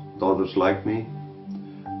 others like me,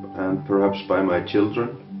 and perhaps by my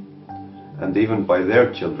children, and even by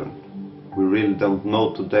their children. We really don't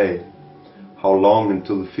know today how long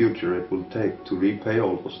into the future it will take to repay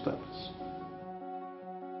all those debts.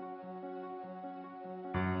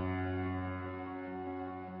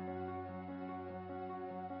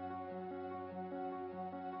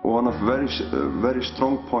 One of very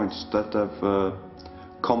strong points that have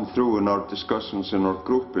come through in our discussions in our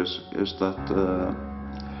group is that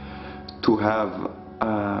to have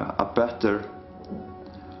a better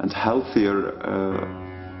and healthier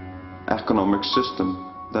economic system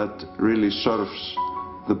that really serves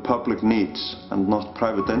the public needs and not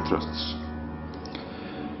private interests.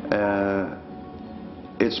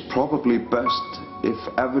 It's probably best if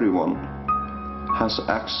everyone has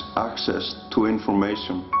access to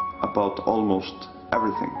information about almost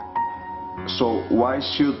everything. So why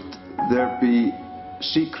should there be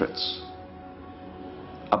secrets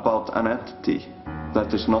about an entity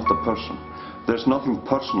that is not a person? There's nothing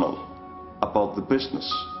personal about the business.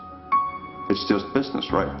 It's just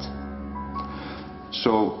business, right?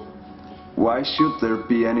 So why should there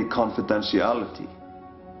be any confidentiality?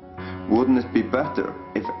 Wouldn't it be better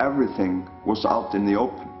if everything was out in the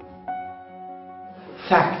open?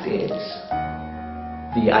 Fact is,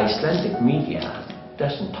 the Icelandic media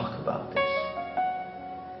doesn't talk about this.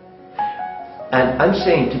 And I'm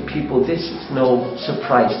saying to people, this is no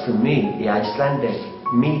surprise to me. The Icelandic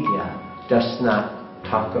media does not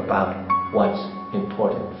talk about what's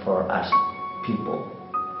important for us people.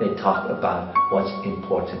 They talk about what's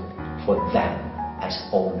important for them as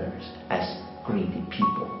owners, as greedy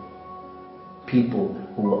people. People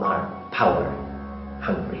who are power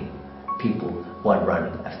hungry, people who are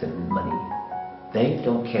running after money. They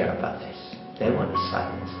don't care about this. They want to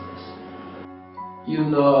silence this. You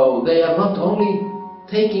know, they are not only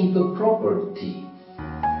taking the property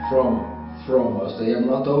from us, they are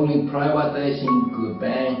not only privatizing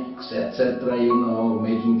banks, etc., you know,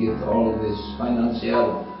 making it all this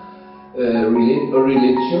financial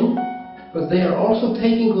religion, but they are also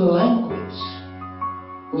taking the language.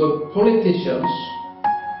 The politicians,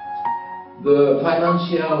 the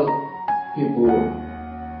financial people,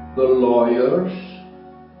 the lawyers,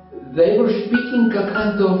 they were speaking a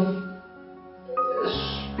kind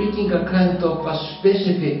of a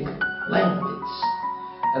specific language,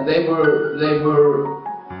 and they were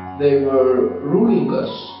ruling us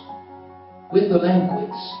with the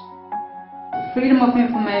language. Freedom of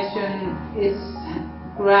information is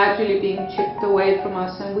gradually being chipped away from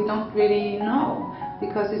us, and we don't really know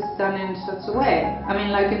because it's done in such a way. I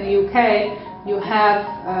mean, like in the UK, you have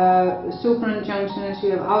super injunctions,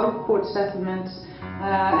 you have out-of-court settlements,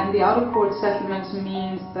 and the out-of-court settlements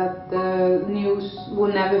means that the news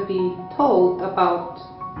will never be told about,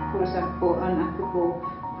 for example, unethical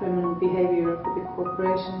criminal behavior of the big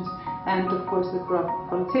corporations, and of course the corrupt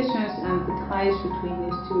politicians and the ties between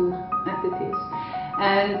these two entities.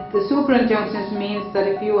 And the super injunctions means that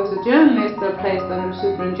if you as a journalist are placed under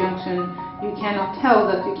super injunction, you cannot tell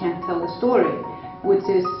that you can't tell the story, which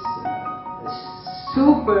is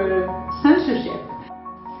super censorship.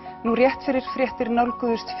 Nú rétt fyrir fréttir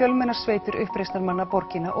nálguðust fjölmennar sveitir uppreisnarmanna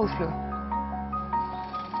borgina óðfluga.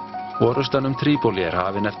 Orrustan Trípoli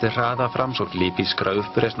hafin eftir hraða framsókn líbískra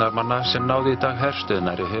uppreisnarmanna sem náði í dag herstöð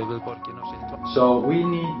nærri höfuðborgina sitt. So we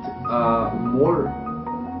need more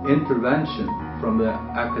intervention from the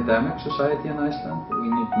academic society in Iceland. We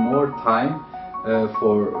need more time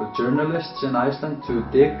for journalists in Iceland to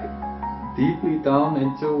dig deeply down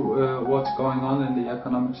into what's going on in the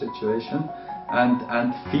economic situation.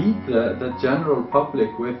 and feed the general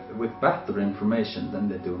public with better information than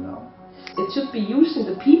they do now. It should be using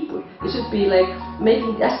the people. It should be like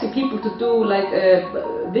asking people to do like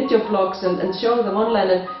video blogs and showing them online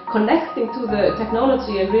and connecting to the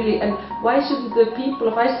technology and really. And why shouldn't the people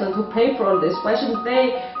of Iceland who pay for all this? Why shouldn't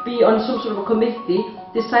they be on some sort of a committee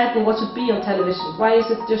deciding what should be on television? Why is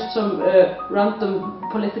it just some random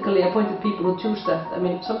politically appointed people who choose that? I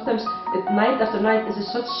mean, sometimes night after night this is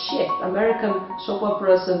such shit. American soap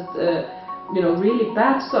operas and you know, really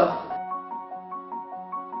bad stuff.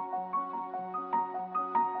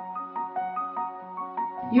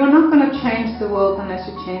 You're not going to change the world unless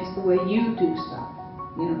you change the way you do stuff.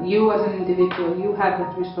 You know, you as an individual, you have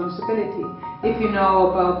that responsibility. If you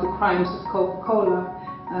know about the crimes of Coca-Cola,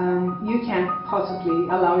 you can't possibly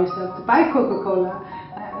allow yourself to buy Coca-Cola.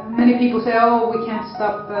 Many people say, oh, we can't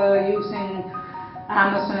stop using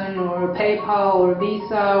Amazon or PayPal or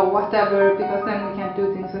Visa or whatever because then we can't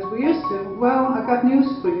do things as we used to. Well, I got news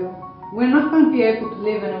for you. We're not going to be able to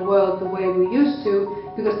live in a world the way we used to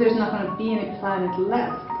because there's not going to be any planet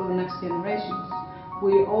left for the next generations.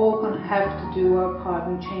 We're all going to have to do our part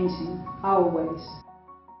in changing our ways.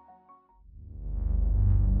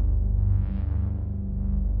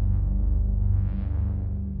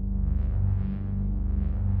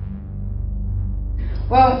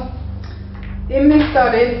 Well, it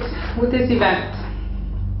started with this event,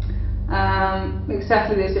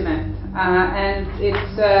 exactly this event, and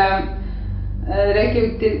it's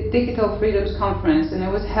Reykjavik Digital Freedoms Conference, and it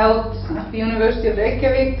was held at the University of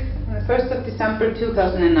Reykjavik on the 1st of December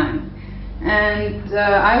 2009. And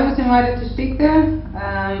I was invited to speak there,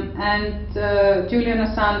 and Julian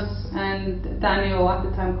Assange and Daniel, at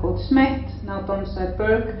the time called Smith, now Domside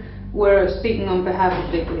Berg, were speaking on behalf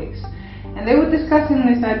of WikiLeaks. And they were discussing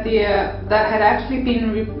this idea that had actually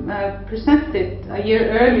been presented a year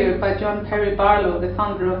earlier by John Perry Barlow, the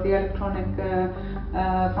founder of the Electronic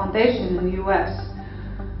Foundation in the US,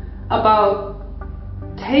 about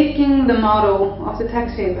taking the model of the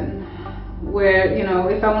tax haven, where, you know,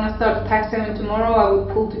 if I want to start a tax haven tomorrow, I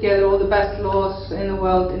would pull together all the best laws in the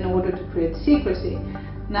world in order to create secrecy.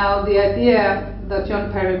 Now, the idea that John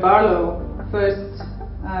Perry Barlow first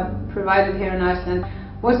provided here in Iceland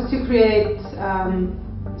was to create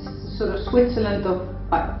sort of Switzerland of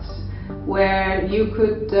bytes, where you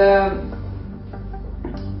could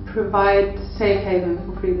provide safe haven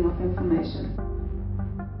for freedom of information.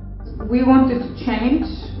 We wanted to change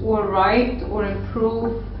or write or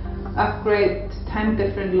improve, upgrade 10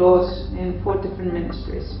 different laws in 4 different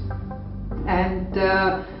ministries. And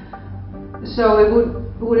so it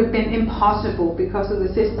would have been impossible because of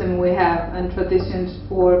the system we have and traditions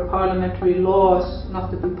for parliamentary laws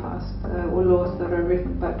not to be passed, or laws that are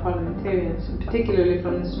written by parliamentarians, and particularly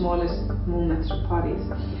from the smallest movements or parties.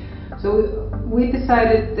 So we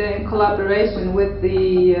decided in collaboration with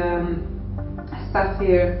the staff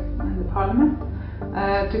here in the parliament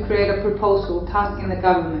to create a proposal tasking the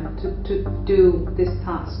government to do this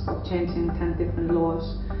task of changing 10 different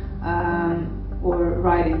laws or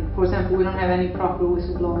writing. For example, we don't have any proper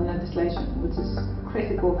whistleblowing legislation, which is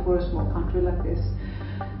critical for a small country like this.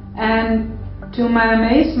 And to my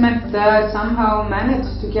amazement, I somehow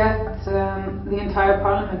managed to get the entire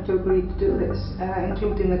parliament to agree to do this,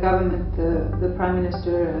 including the government, the prime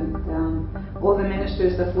minister, and all the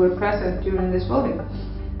ministers that were present during this voting.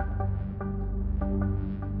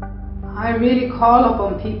 I really call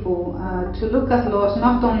upon people to look at laws,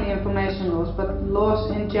 not only information laws, but laws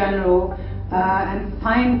in general, and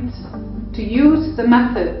find to use the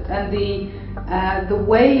method and the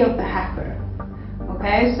way of the hacker.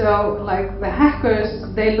 Okay, so like the hackers,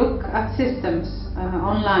 they look at systems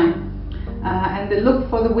online and they look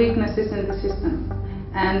for the weaknesses in the system.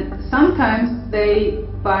 And sometimes they,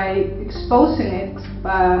 by exposing it,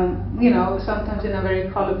 you know, sometimes in a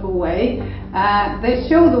very colorful way, they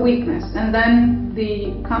show the weakness, and then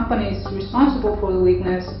the companies responsible for the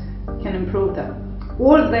weakness can improve them.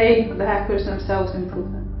 Or they, the hackers themselves,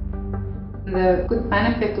 improve them. The good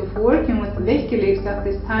benefit of working with WikiLeaks at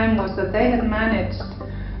this time was that they had managed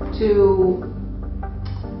to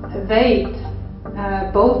evade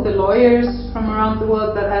both the lawyers from around the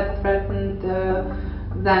world that had threatened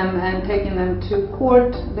them and taken them to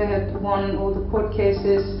court. They had won all the court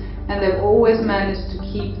cases, and they've always managed to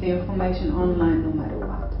keep the information online no matter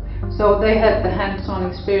what. So they had the hands-on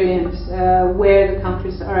experience where the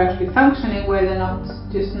countries are actually functioning, where they're not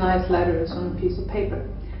just nice letters on a piece of paper.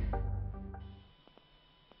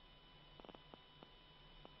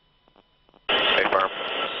 Hey, firm.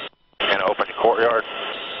 And open the courtyard.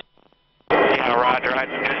 Yeah, roger. I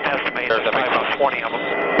just estimated there's about 20 of them.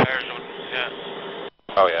 There's, yeah.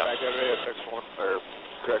 Oh, yeah.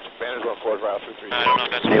 route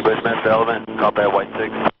 330. Hey, Bushman, Sullivan, copy White 6.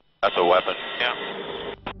 That's a weapon, yeah.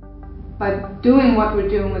 By doing what we're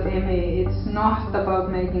doing with MA, it's not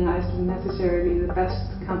about making Iceland necessarily the best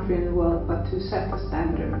country in the world, but to set a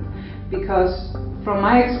standard. Because from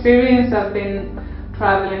my experience, I've been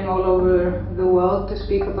traveling all over the world to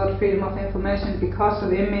speak about freedom of information because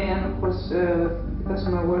of MA and of course because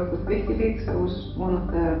of my work with WikiLeaks. I was one of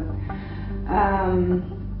the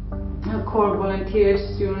core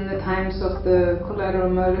volunteers during the times of the collateral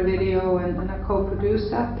murder video, and I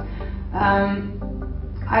co-produced that.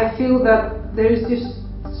 I feel that there is just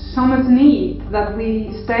so much need that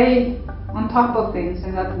we stay on top of things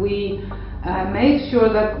and that we make sure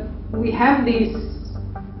that we have these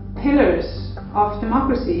pillars of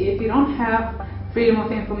democracy. If you don't have freedom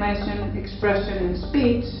of information, expression and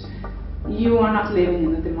speech, you are not living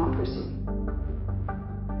in a democracy.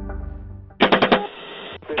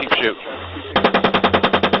 Keep shoot.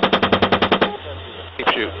 Keep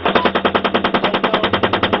shoot.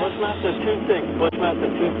 Bushmaster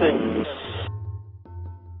 2-6.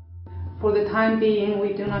 For the time being,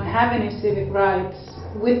 we do not have any civic rights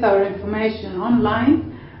with our information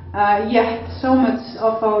online, yet so much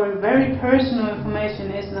of our very personal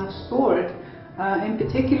information is now stored, and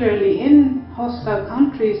particularly in hostile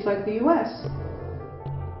countries like the US.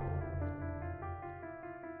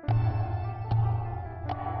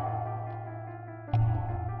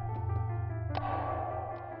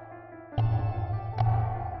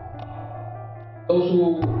 Those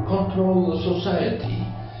who control the society,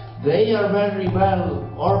 they are very well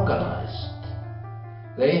organized.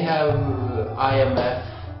 They have IMF,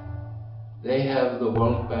 they have the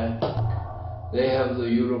World Bank, they have the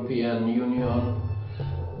European Union,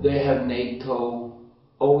 they have NATO,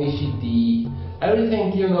 OECD,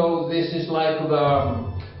 everything, you know, this is like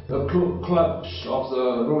the clubs of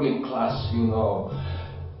the ruling class, you know.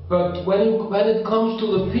 But when it comes to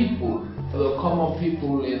the people, the common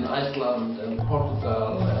people in Iceland and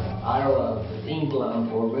Portugal and Ireland and England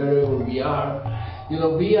or wherever we are, you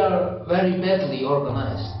know, we are very badly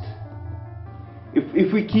organized.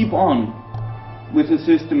 If we keep on with the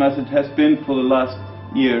system as it has been for the last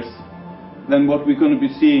years, then what we're going to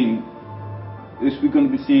be seeing is we're going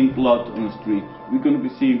to be seeing blood on the street. We're going to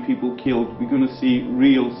be seeing people killed. We're going to see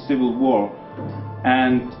real civil war.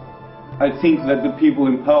 And I think that the people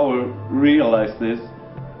in power realize this,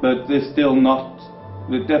 but they're still not,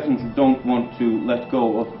 they definitely don't want to let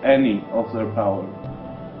go of any of their power.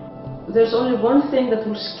 There's only one thing that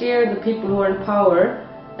will scare the people who are in power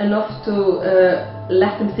enough to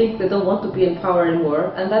let them think they don't want to be in power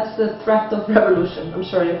anymore, and that's the threat of revolution. I'm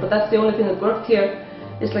sorry, but that's the only thing that worked here.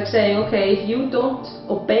 It's like saying, okay, if you don't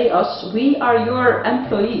obey us, we are your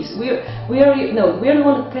employees. We are the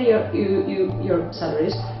one that pay your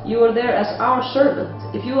salaries. You are there as our servant.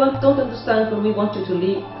 If you don't understand when we want you to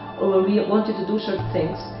leave or when we want you to do certain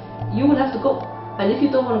things, you will have to go. And if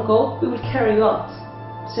you don't want to go, we will carry you out.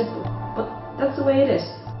 Simple. But that's the way it is.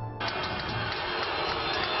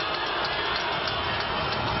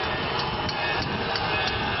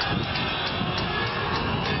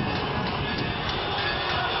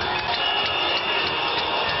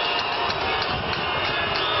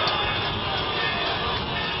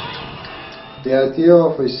 The idea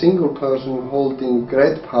of a single person holding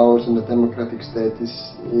great powers in a democratic state is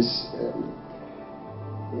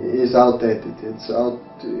outdated. It's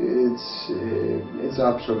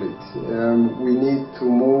obsolete. We need to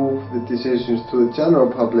move the decisions to the general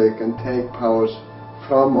public and take powers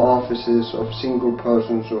from offices of single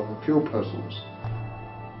persons or a few persons.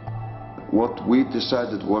 What we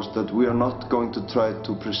decided was that we are not going to try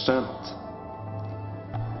to present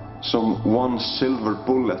some one silver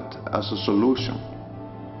bullet as a solution,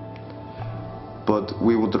 but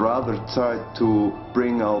we would rather try to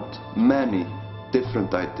bring out many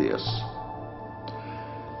different ideas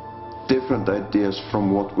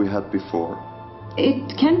from what we had before.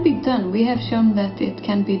 It can be done. We have shown that it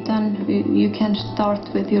can be done. You can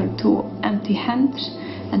start with your two empty hands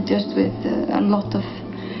and just with a lot of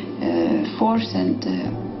force and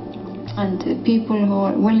people who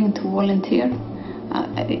are willing to volunteer.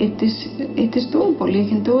 It is doable. You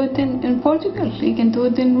can do it in Portugal, you can do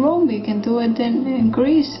it in Rome, you can do it in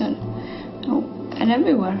Greece and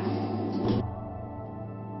everywhere.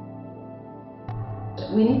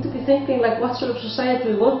 We need to be thinking like what sort of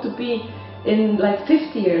society we want to be in like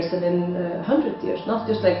 50 years and in 100 years, not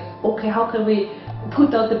just like, okay, how can we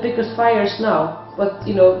put out the biggest fires now, but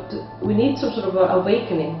you know, we need some sort of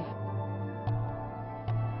awakening.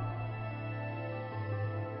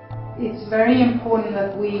 It's very important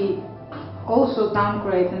that we also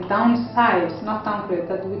downgrade and downsize, not downgrade,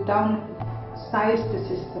 that we downsize the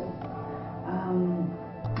system.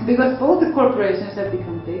 because both the corporations have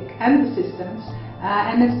become big and the systems,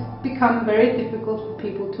 and it's become very difficult for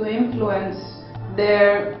people to influence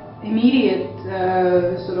their immediate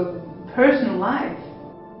sort of personal life.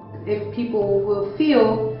 If people will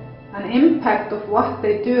feel an impact of what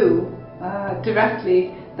they do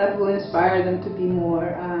directly, that will inspire them to be more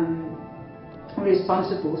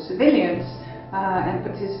responsible civilians and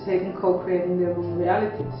participate in co-creating their own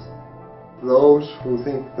realities. Those who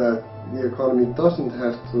think that the economy doesn't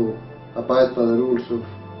have to abide by the rules of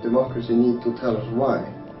democracy need to tell us why.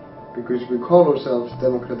 Because we call ourselves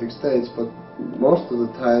democratic states, but most of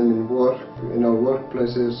the time in work, in our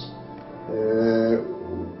workplaces,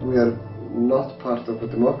 we are not part of a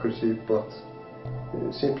democracy, but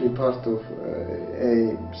simply part of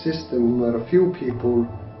a system where a few people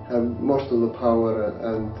have most of the power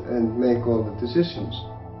and make all the decisions.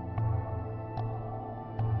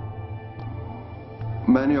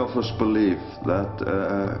 Many of us believe that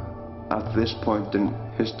at this point in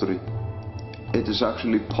history it is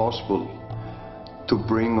actually possible to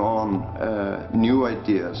bring on new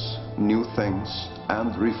ideas, new things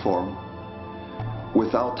and reform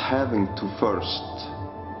without having to first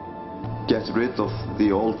get rid of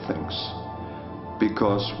the old things.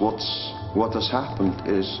 Because what has happened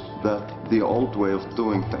is that the old way of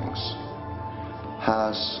doing things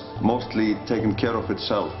has mostly taken care of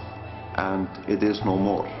itself, and it is no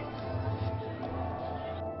more.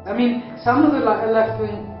 I mean, some of the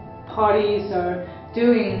left-wing parties are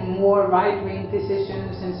doing more right-wing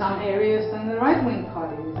decisions in some areas than the right-wing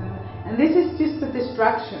parties, and this is just a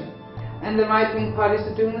distraction. And the right-wing parties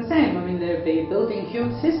are doing the same. I mean, they're building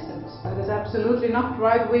huge systems. That is absolutely not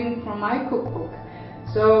right-wing from my cookbook.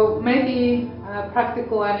 So maybe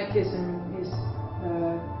practical anarchism is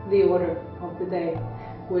the order of the day,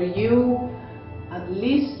 where you at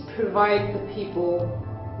least provide the people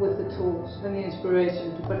with the tools and the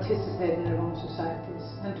inspiration to participate in their own societies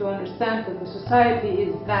and to understand that the society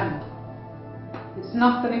is them. It's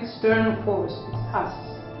not an external force, it's us.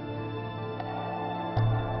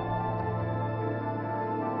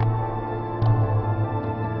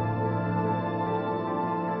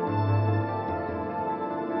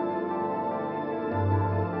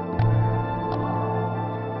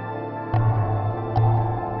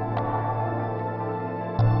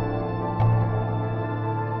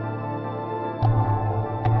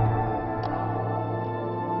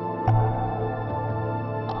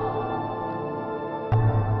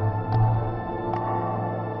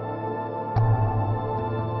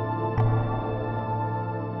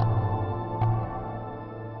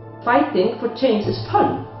 Fighting for change is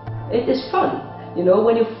fun. It is fun, you know,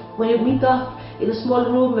 when you meet up in a small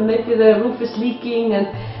room and maybe the roof is leaking and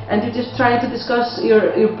you're just trying to discuss your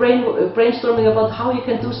brainstorming about how you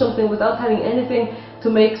can do something without having anything to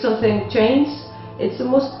make something change. It's the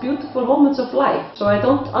most beautiful moments of life. So I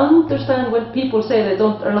don't understand when people say they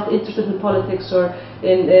are not interested in politics or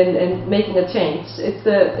in making a change. It's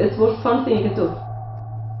the most fun thing you can do.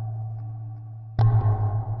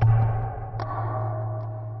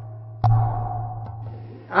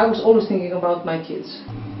 I was always thinking about my kids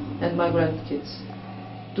and my grandkids.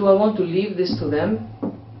 Do I want to leave this to them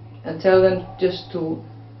and tell them just to,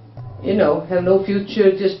 you know, have no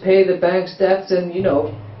future, just pay the bank's debts and, you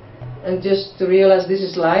know, and just to realize this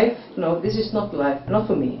is life? No, this is not life, not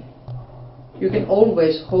for me. You can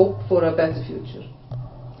always hope for a better future.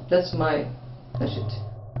 That's my message.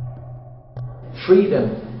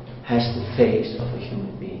 Freedom has the face of a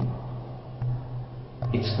human being.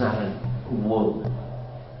 It's not a wool,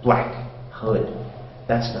 black hood.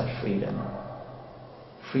 That's not freedom.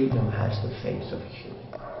 Freedom has the face of a human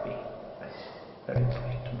being. That's very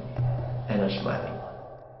clear to me. And a smiling